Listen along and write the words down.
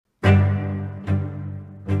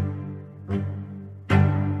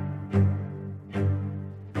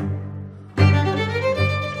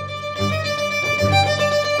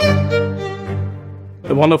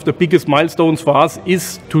One of the biggest milestones for us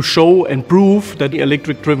is to show and prove that the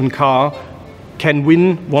electric-driven car can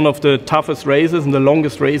win one of the toughest races and the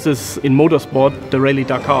longest races in motorsport, the Rally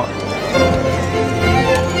Dakar.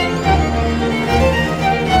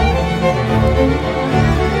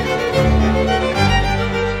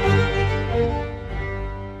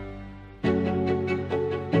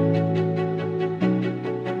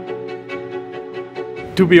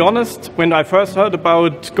 To be honest, when I first heard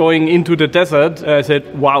about going into the desert, I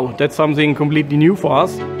said, wow, that's something completely new for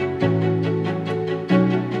us.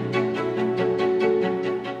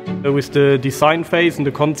 With the design phase and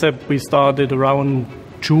the concept, we started around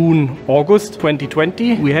June, August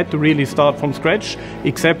 2020. We had to really start from scratch,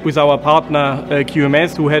 except with our partner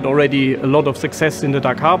QMS, who had already a lot of success in the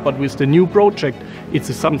Dakar, but with the new project,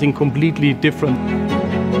 it's something completely different.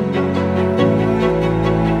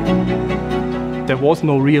 There was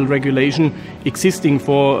no real regulation existing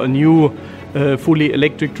for a new fully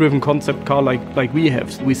electric driven concept car like we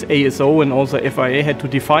have. With ASO and also FIA had to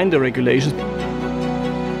define the regulations.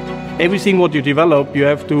 Everything what you develop, you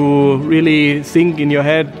have to really think in your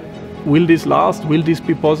head, will this last? Will this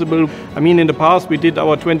be possible? I mean, in the past we did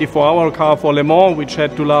our 24-hour car for Le Mans, which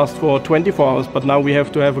had to last for 24 hours, but now we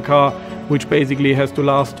have to have a car which basically has to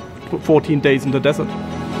last 14 days in the desert.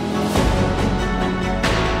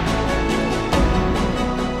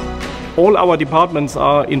 All our departments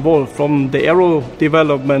are involved, from the aero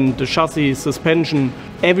development, the chassis, suspension,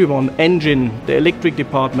 everyone, engine, the electric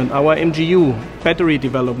department, our MGU, battery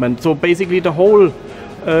development. So basically the whole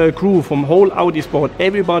crew from whole Audi Sport,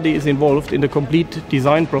 everybody is involved in the complete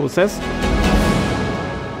design process.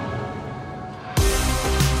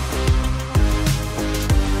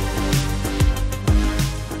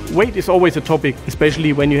 Weight is always a topic,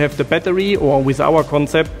 especially when you have the battery, or with our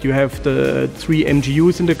concept you have the 3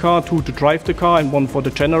 MGUs in the car, 2 to drive the car and 1 for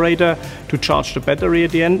the generator to charge the battery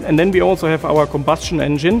at the end. And then we also have our combustion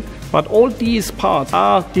engine. But all these parts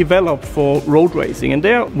are developed for road racing, and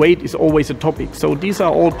their weight is always a topic. So these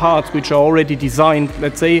are all parts which are already designed,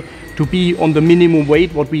 let's say, to be on the minimum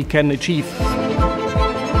weight what we can achieve.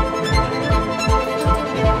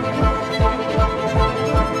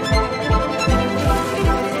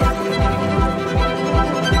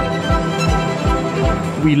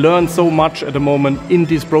 We learn so much at the moment in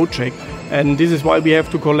this project, and this is why we have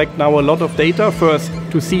to collect now a lot of data first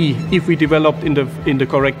to see if we developed in the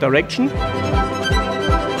correct direction.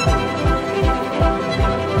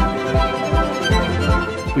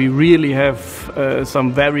 We really have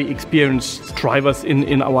some very experienced drivers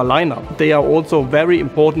in our lineup. They are also very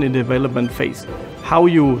important in the development phase. How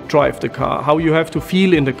you drive the car, how you have to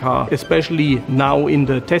feel in the car, especially now in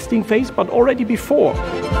the testing phase, but already before.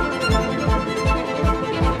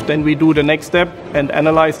 Then we do the next step and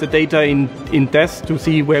analyze the data in test to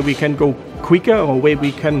see where we can go quicker or where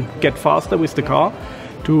we can get faster with the car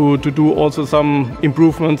to do also some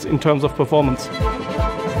improvements in terms of performance.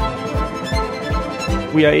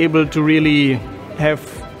 We are able to really have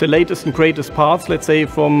the latest and greatest parts, let's say,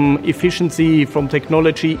 from efficiency, from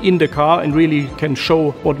technology in the car, and really can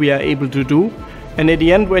show what we are able to do. And at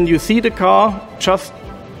the end, when you see the car, just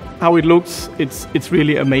how it looks, it's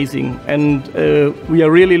really amazing. And we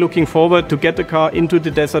are really looking forward to get the car into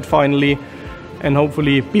the desert finally and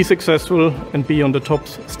hopefully be successful and be on the top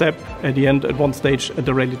step at the end at one stage at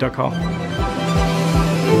the Rally Dakar.